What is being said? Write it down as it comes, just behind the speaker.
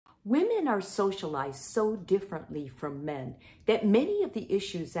Women are socialized so differently from men that many of the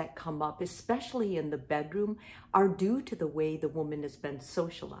issues that come up, especially in the bedroom, are due to the way the woman has been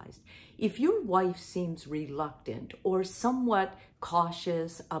socialized. If your wife seems reluctant or somewhat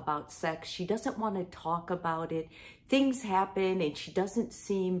cautious about sex, she doesn't want to talk about it, things happen and she doesn't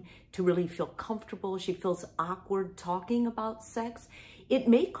seem to really feel comfortable, she feels awkward talking about sex, it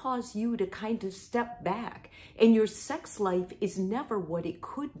may cause you to kind of step back, and your sex life is never what it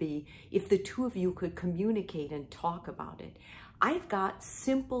could be if the two of you could communicate and talk about it. I've got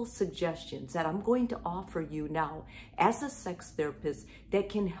simple suggestions that I'm going to offer you now as a sex therapist that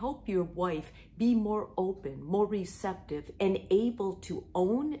can help your wife be more open, more receptive, and able to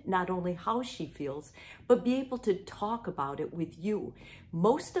own not only how she feels, but be able to talk about it with you.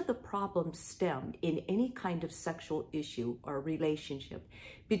 Most of the problems stem in any kind of sexual issue or relationship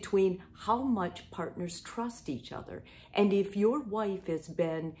between how much partners trust each other. And if your wife has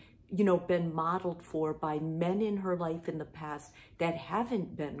been modeled for by men in her life in the past that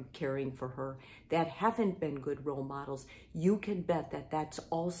haven't been caring for her, that haven't been good role models, you can bet that that's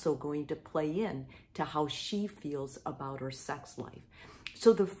also going to play in to how she feels about her sex life.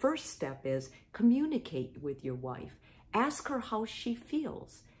 So the first step is communicate with your wife. Ask her how she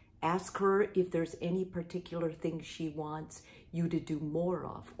feels. Ask her if there's any particular thing she wants you to do more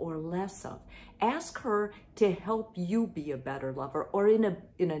of or less of. Ask her to help you be a better lover, or in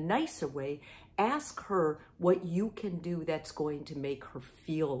a nicer way, ask her what you can do that's going to make her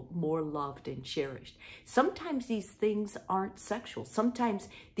feel more loved and cherished. Sometimes these things aren't sexual. Sometimes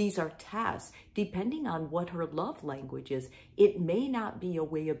these are tasks. Depending on what her love language is, it may not be a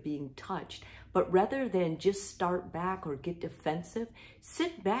way of being touched, but rather than just start back or get defensive,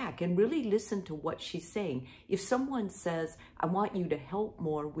 sit back and really listen to what she's saying. If someone says, I want you to help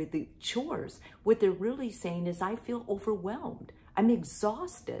more with the chores, what they're really saying is, I feel overwhelmed. I'm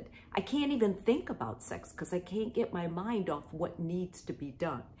exhausted. I can't even think about sex because I can't get my mind off what needs to be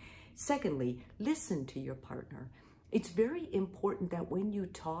done. Secondly, listen to your partner. It's very important that when you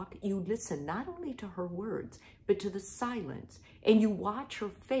talk, you listen not only to her words, but to the silence, and you watch her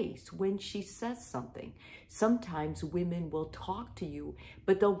face when she says something. Sometimes women will talk to you,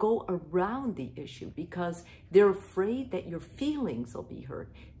 but they'll go around the issue because they're afraid that your feelings will be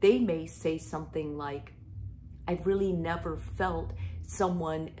hurt. They may say something like, I've never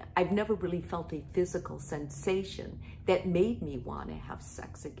really felt a physical sensation that made me want to have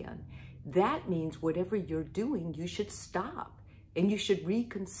sex again. That means whatever you're doing, you should stop and you should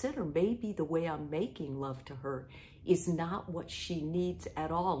reconsider. Maybe the way I'm making love to her is not what she needs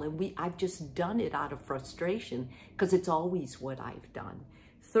at all. And I've just done it out of frustration because it's always what I've done.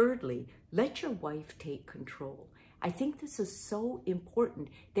 Thirdly, let your wife take control. I think this is so important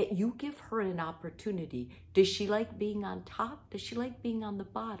that you give her an opportunity. Does she like being on top? Does she like being on the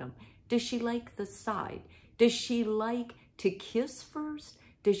bottom? Does she like the side? Does she like to kiss first?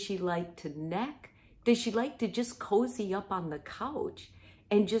 Does she like to neck? Does she like to just cozy up on the couch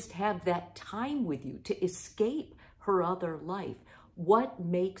and just have that time with you to escape her other life? What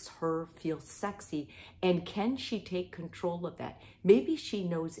makes her feel sexy, and can she take control of that? Maybe she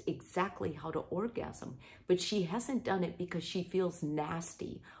knows exactly how to orgasm, but she hasn't done it because she feels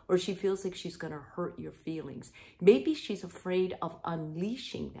nasty or she feels like she's going to hurt your feelings. Maybe she's afraid of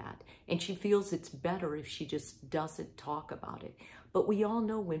unleashing that and she feels it's better if she just doesn't talk about it. But we all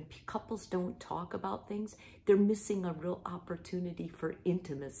know when couples don't talk about things, they're missing a real opportunity for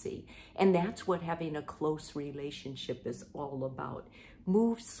intimacy. And that's what having a close relationship is all about.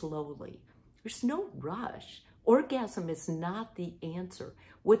 Move slowly. There's no rush. Orgasm is not the answer.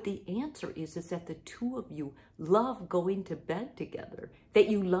 What the answer is that the two of you love going to bed together, that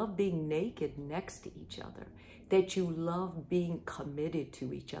you love being naked next to each other, that you love being committed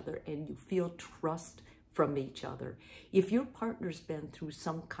to each other, and you feel trust from each other. If your partner's been through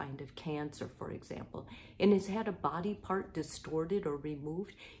some kind of cancer, for example, and has had a body part distorted or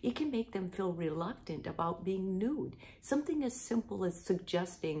removed, it can make them feel reluctant about being nude. Something as simple as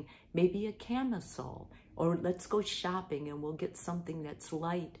suggesting maybe a camisole, or let's go shopping and we'll get something that's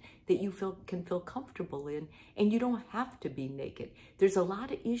light that you can feel comfortable in, and you don't have to be naked. There's a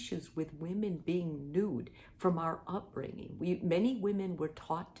lot of issues with women being nude from our upbringing. Many women were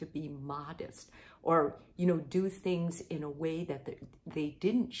taught to be modest, or do things in a way that they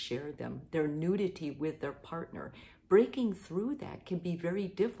didn't share their nudity with their partner. Breaking through that can be very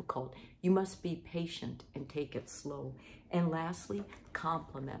difficult. You must be patient and take it slow. And lastly,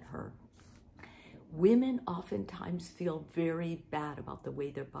 compliment her. Women oftentimes feel very bad about the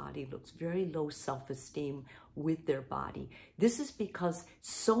way their body looks, very low self-esteem with their body. This is because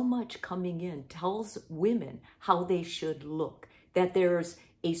so much coming in tells women how they should look, that there's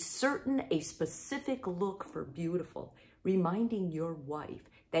a specific look for beautiful, reminding your wife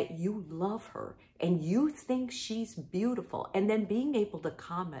that you love her and you think she's beautiful, and then being able to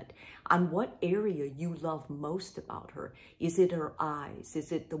comment on what area you love most about her. Is it her eyes?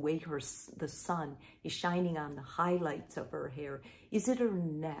 Is it the way the sun is shining on the highlights of her hair? Is it her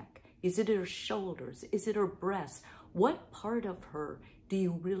neck? Is it her shoulders? Is it her breasts? What part of her do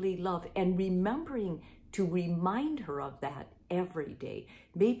you really love? And remembering to remind her of that every day.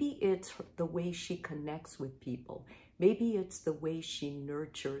 Maybe it's the way she connects with people. Maybe it's the way she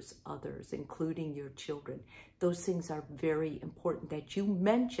nurtures others, including your children. Those things are very important that you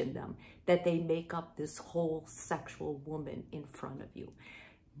mention them, that they make up this whole sexual woman in front of you.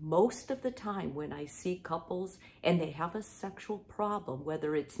 Most of the time when I see couples and they have a sexual problem,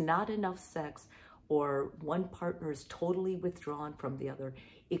 whether it's not enough sex or one partner is totally withdrawn from the other,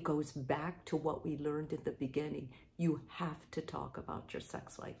 it goes back to what we learned in the beginning. You have to talk about your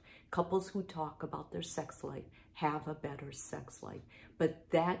sex life. Couples who talk about their sex life have a better sex life, but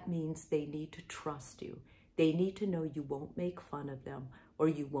that means they need to trust you. They need to know you won't make fun of them or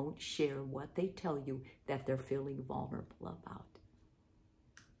you won't share what they tell you that they're feeling vulnerable about.